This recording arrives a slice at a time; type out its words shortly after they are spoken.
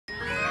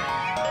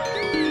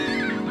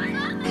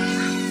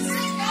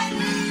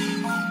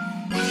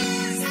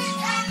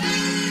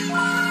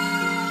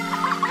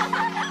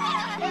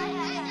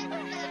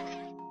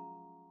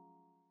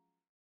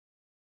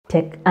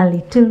Take a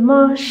little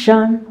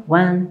motion,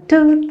 1,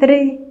 2,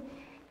 3.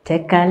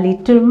 Take a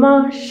little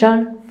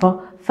motion,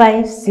 4,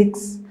 5,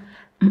 6.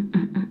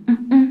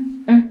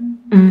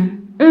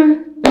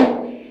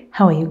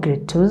 How are you,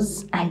 grade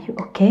 2s? Are you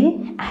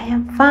okay? I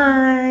am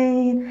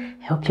fine.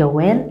 I hope you're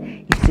well.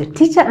 It's your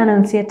teacher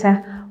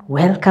Anauncieta.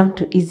 Welcome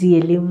to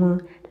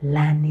EasyElimu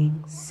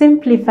Learning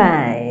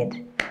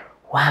Simplified.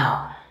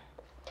 Wow.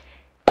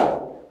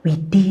 We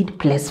did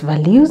place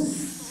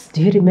values.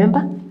 Do you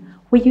remember?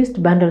 We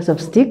used bundles of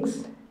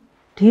sticks.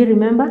 Do you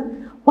remember?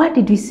 What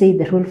did we say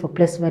the rule for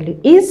place value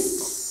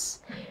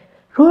is?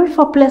 Rule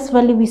for place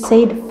value, we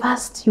said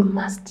first you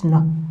must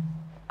know.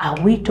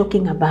 Are we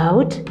talking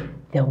about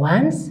the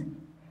ones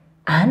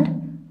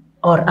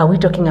or are we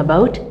talking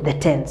about the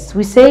tens?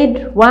 We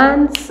said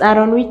ones are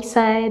on which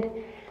side?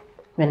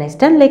 When I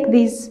stand like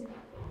this,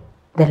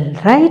 the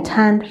right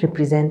hand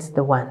represents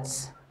the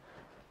ones.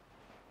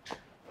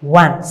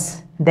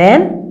 Ones.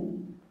 Then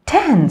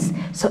tens.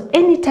 So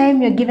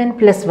anytime you're given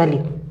place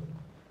value,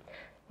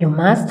 you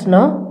must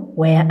know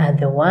where are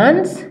the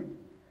ones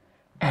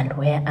and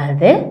where are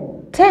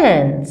the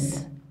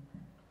tens.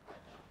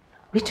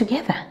 We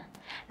together?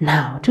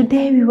 Now,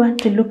 today we want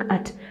to look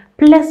at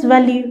place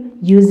value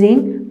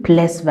using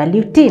place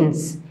value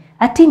tins.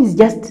 A tin is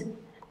just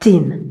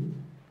tin,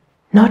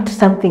 not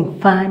something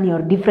funny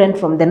or different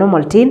from the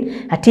normal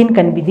tin. A tin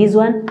can be this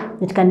one,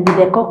 it can be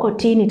the cocoa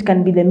tin, it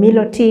can be the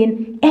Milo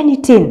tin, any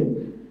tin,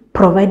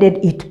 provided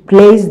it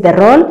plays the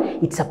role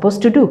it's supposed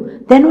to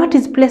do. Then what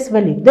is place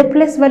value? The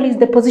place value is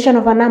the position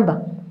of a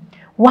number.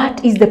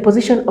 What is the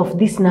position of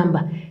this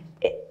number?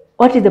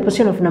 What is the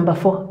position of number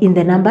 4 in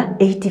the number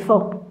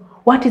 84?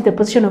 What is the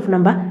position of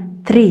number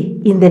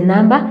 3 in the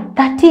number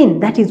 13?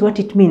 That is what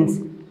it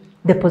means,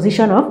 the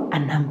position of a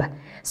number.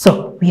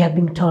 So we are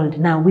being told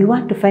now we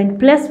want to find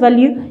place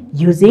value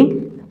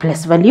using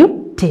place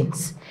value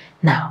tins.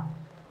 Now,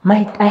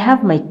 I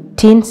have my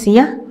tins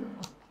here.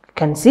 You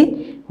can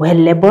see, well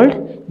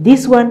labeled.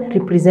 This one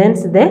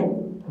represents the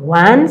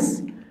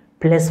ones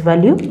place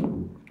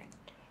value,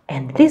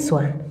 and this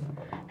one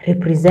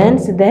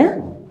represents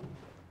the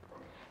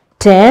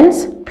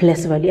tens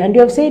place value. And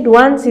you have said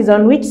ones is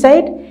on which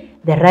side?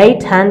 The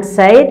right hand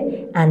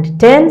side, and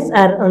tens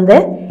are on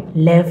the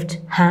left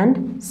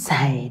hand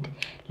side.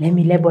 Let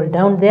me label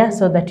down there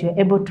so that you're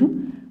able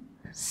to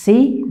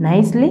see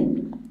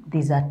nicely.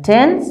 These are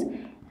tens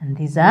and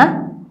these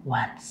are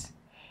ones.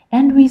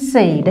 And we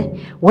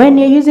said when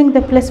you're using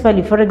the place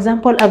value, for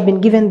example, I've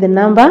been given the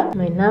number.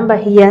 My number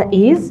here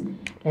is,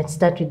 let's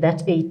start with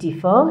that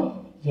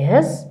 84.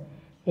 Yes,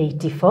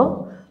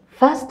 84.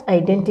 First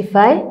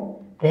identify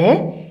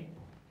the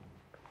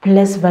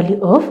place value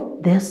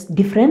of these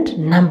different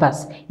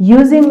numbers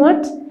using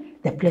what?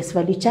 The place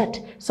value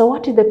chart. So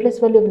what is the place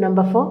value of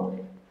number 4?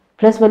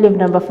 Place value of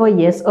number 4,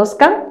 yes,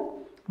 Oscar?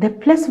 The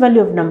place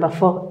value of number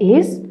 4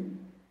 is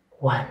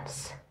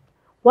ones.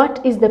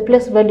 What is the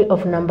place value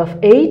of number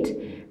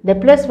 8? The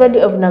place value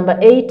of number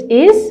 8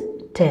 is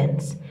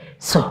tens.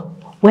 So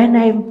when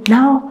I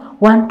now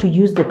want to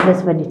use the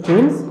place value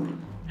tens,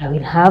 I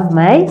will have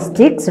my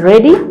sticks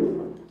ready.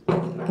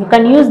 You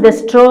can use the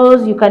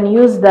straws, you can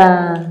use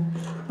the,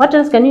 what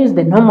else can you use?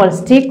 The normal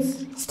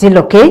sticks, still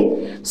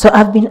okay. So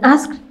I've been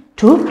asked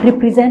to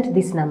represent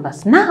these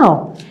numbers.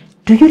 Now,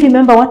 do you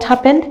remember what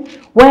happened?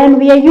 When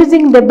we are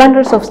using the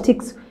bundles of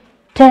sticks,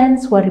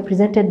 tens were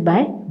represented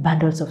by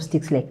bundles of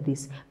sticks like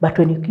this. But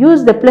when you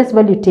use the place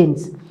value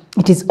tens,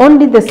 it is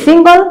only the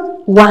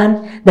single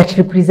one that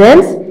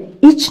represents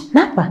each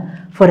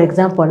number. For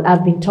example,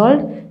 I've been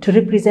told to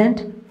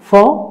represent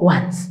 4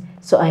 ones.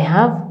 So I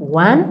have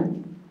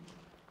 1,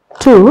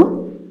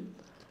 2,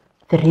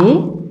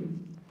 3,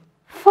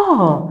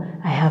 4.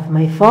 I have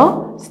my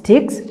 4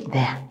 sticks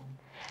there.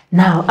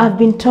 Now I've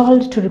been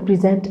told to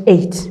represent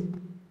 8.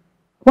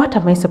 What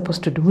am I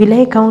supposed to do? Will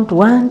I count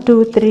 1,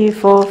 2, 3,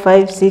 4,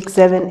 5, 6,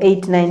 7,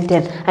 8, 9,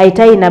 10? I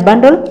tie in a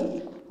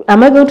bundle.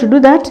 Am I going to do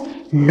that?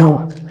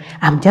 No.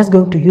 I'm just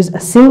going to use a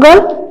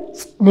single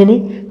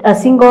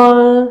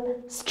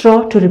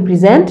straw to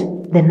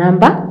represent the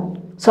number.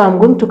 So I'm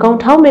going to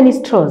count how many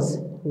straws?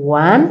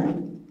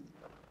 1,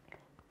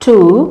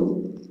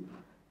 2,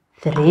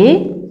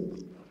 3,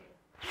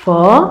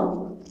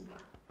 4,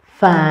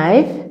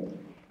 5,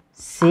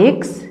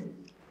 6,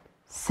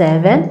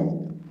 7,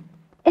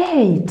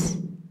 8.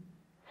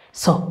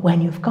 So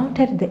when you've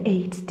counted the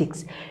 8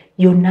 sticks,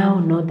 you now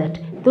know that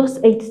those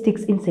 8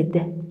 sticks inside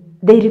there,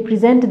 they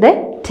represent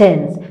the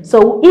tens.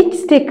 So each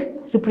stick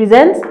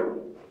represents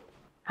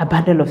a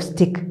bundle of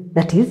stick,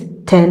 that is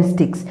 10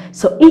 sticks.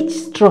 So each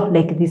straw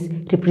like this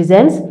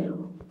represents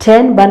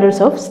 10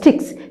 bundles of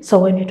sticks. So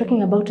when you're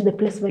talking about the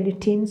place value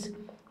tens,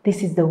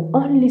 this is the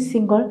only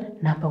single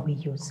number we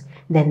use.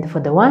 Then for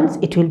the ones,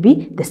 it will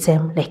be the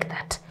same like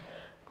that.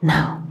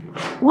 Now,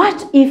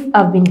 what if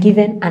I've been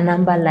given a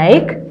number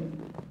like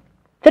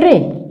 3?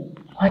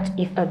 What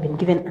if I've been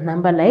given a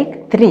number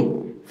like 3?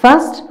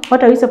 First,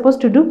 what are we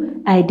supposed to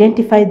do?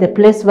 Identify the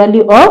place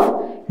value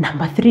of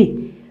number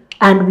 3.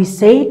 And we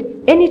said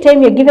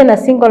anytime you're given a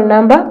single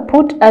number,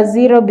 put a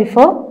 0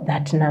 before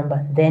that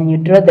number. Then you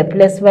draw the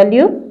place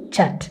value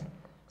chart.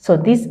 So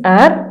these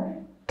are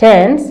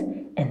tens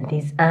and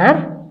these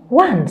are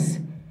ones.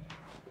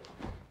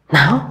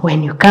 Now,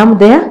 when you come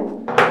there,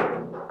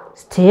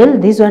 still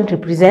this one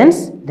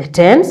represents the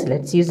tens.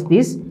 Let's use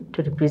this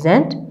to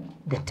represent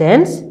the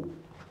tens.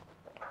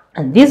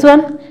 And this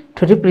one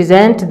to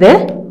represent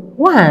the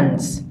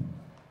ones.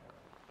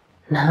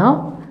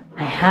 Now,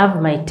 I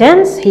have my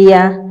tens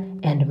here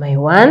and my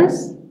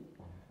ones.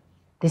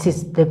 This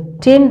is the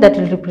tin that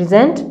will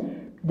represent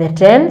the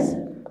tens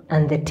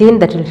and the tin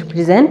that will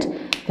represent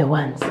the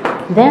ones.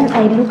 Then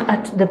I look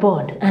at the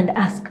board and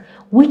ask,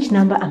 which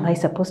number am I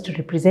supposed to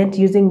represent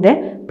using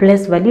the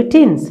place value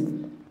tins?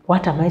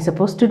 What am I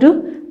supposed to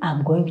do?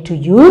 I'm going to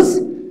use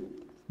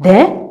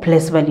the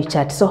place value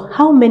chart. So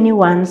how many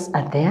ones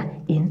are there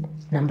in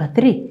number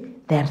 3?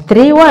 There are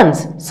 3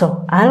 ones.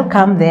 So I'll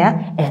come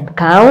there and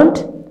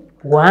count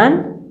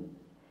 1,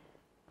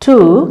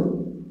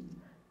 2,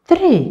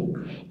 3.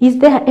 Is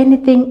there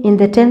anything in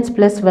the tens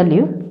place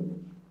value?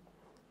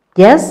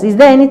 Yes, is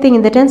there anything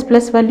in the tens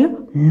place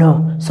value?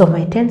 No. So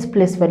my tens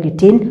place value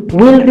tin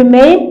will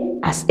remain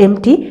as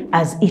empty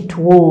as it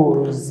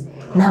was.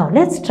 Now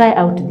let's try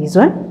out this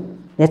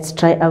one. Let's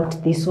try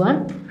out this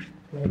one.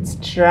 Let's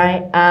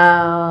try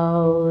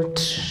out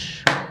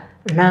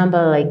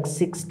number like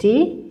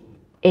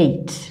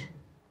 68.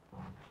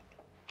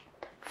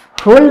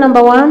 Rule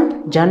number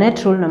 1,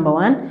 Janet, rule number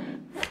 1.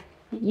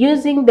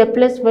 Using the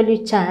place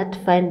value chart,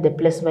 find the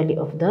place value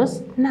of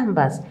those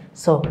numbers.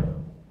 So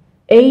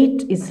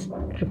 8 is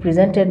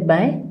represented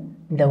by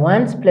the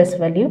ones place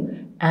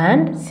value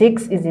and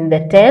 6 is in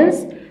the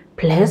tens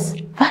place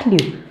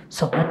value.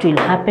 So what will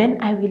happen?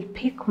 I will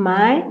pick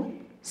my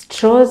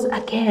straws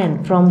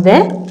again from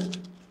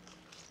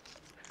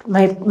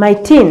my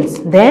tins.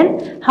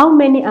 Then how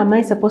many am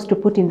I supposed to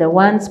put in the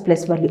ones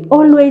place value?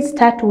 Always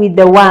start with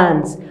the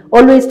ones.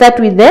 Always start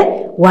with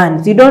the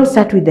ones. You don't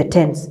start with the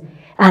tens.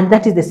 And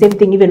that is the same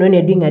thing even when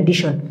you're doing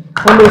addition.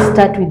 Always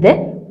start with the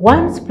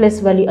ones place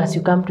value as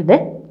you come to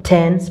the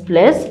tens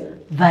place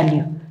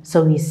value.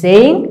 So we're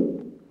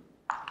saying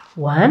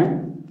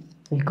 1,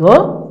 we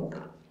go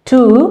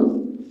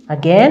 2,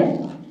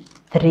 again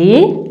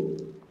 3,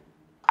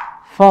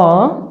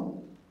 4,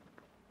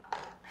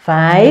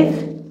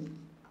 5,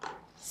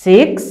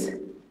 6,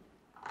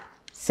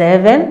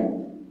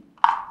 7,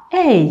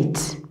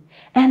 8.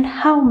 And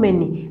how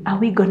many are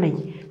we gonna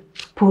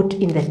put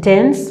in the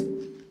tens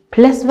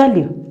place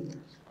value?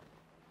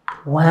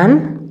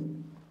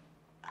 1,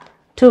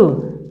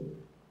 2,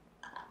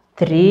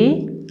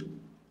 3,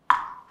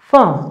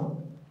 4,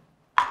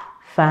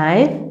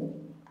 5,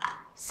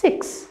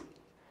 6.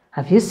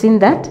 Have you seen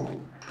that?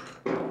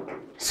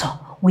 So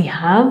we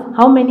have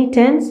how many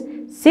tens?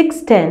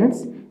 6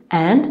 tens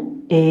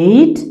and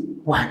 8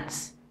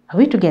 ones. Are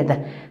we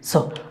together?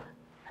 So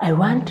I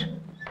want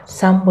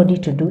somebody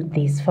to do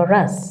this for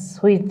us.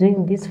 Who is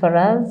doing this for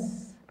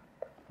us?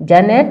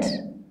 Janet.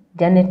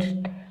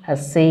 Janet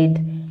has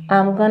said,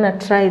 I'm gonna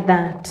try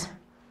that.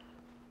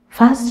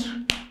 First,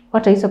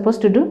 what are you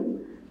supposed to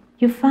do?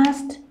 You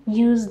first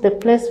use the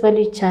place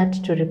value chart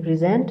to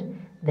represent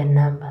the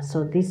number.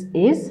 So this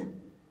is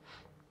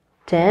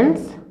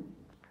tens,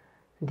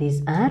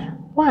 these are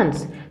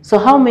ones. So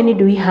how many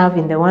do we have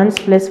in the ones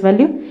place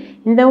value?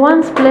 In the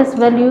ones place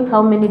value,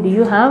 how many do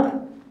you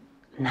have?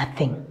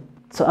 Nothing.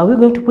 So are we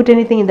going to put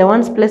anything in the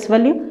ones place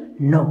value?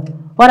 No.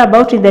 What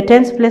about in the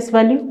tens place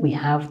value? We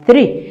have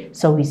 3.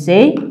 So we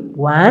say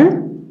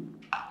 1,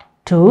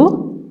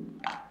 2,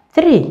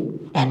 3.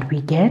 And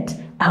we get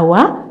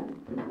our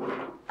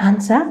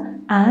answer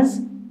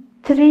as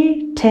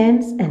 3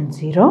 tens and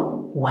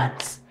 0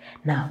 ones.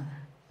 Now,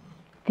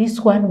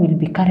 this one will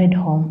be carried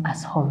home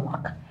as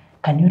homework.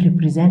 Can you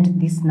represent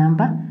this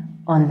number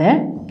on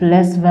the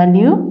place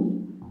value?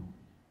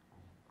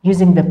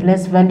 Using the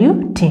place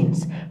value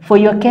tins. For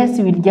your case,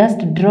 you will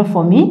just draw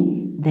for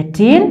me the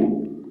tin.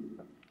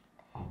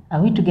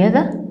 Are we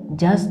together?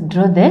 Just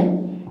draw the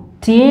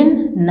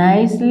tin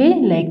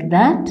nicely like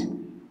that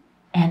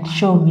and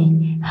show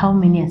me how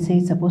many I say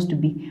it's supposed to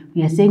be.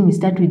 We are saying we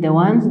start with the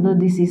ones, though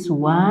this is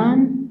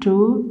 1,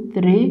 2,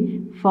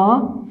 3,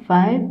 4,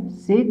 5,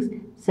 6,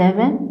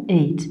 7,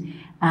 8.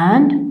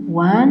 And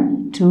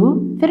 1,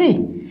 2,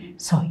 3.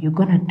 So you're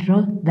gonna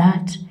draw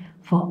that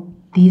for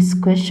this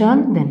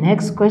question, the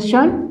next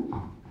question.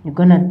 You're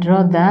gonna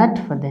draw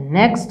that for the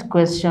next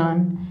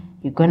question.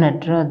 You're gonna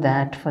draw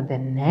that for the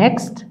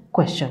next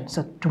question.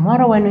 So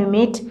tomorrow when we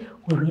meet,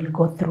 we will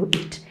go through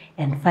it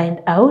and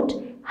find out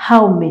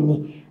how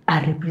many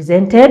are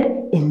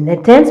represented in the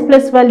tens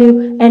place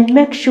value, and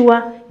make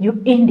sure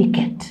you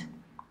indicate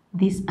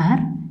these are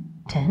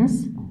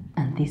tens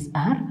and these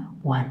are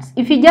ones.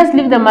 If you just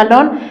leave them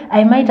alone,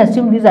 I might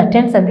assume these are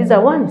tens and these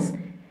are ones,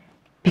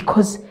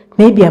 because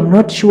maybe I'm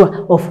not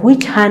sure of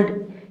which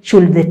hand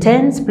should the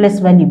tens place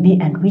value be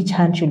and which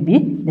hand should be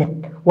the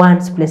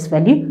ones place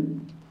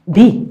value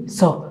be.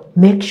 So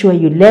make sure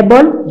you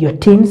label your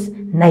tens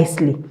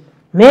nicely.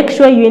 Make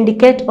sure you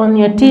indicate on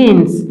your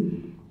tens,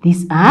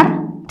 these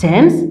are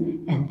tens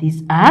and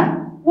these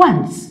are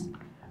ones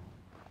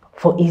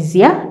for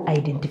easier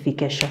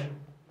identification.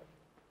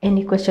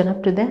 Any question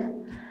up to there?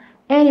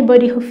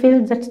 Anybody who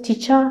feels that,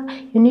 teacher,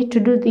 you need to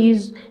do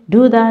this,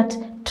 do that,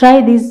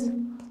 try this?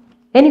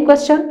 Any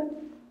question?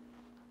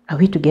 Are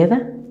we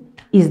together?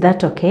 Is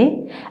that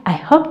okay? I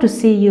hope to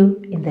see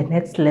you in the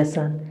next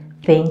lesson.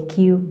 Thank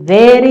you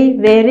very,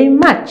 very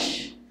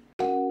much.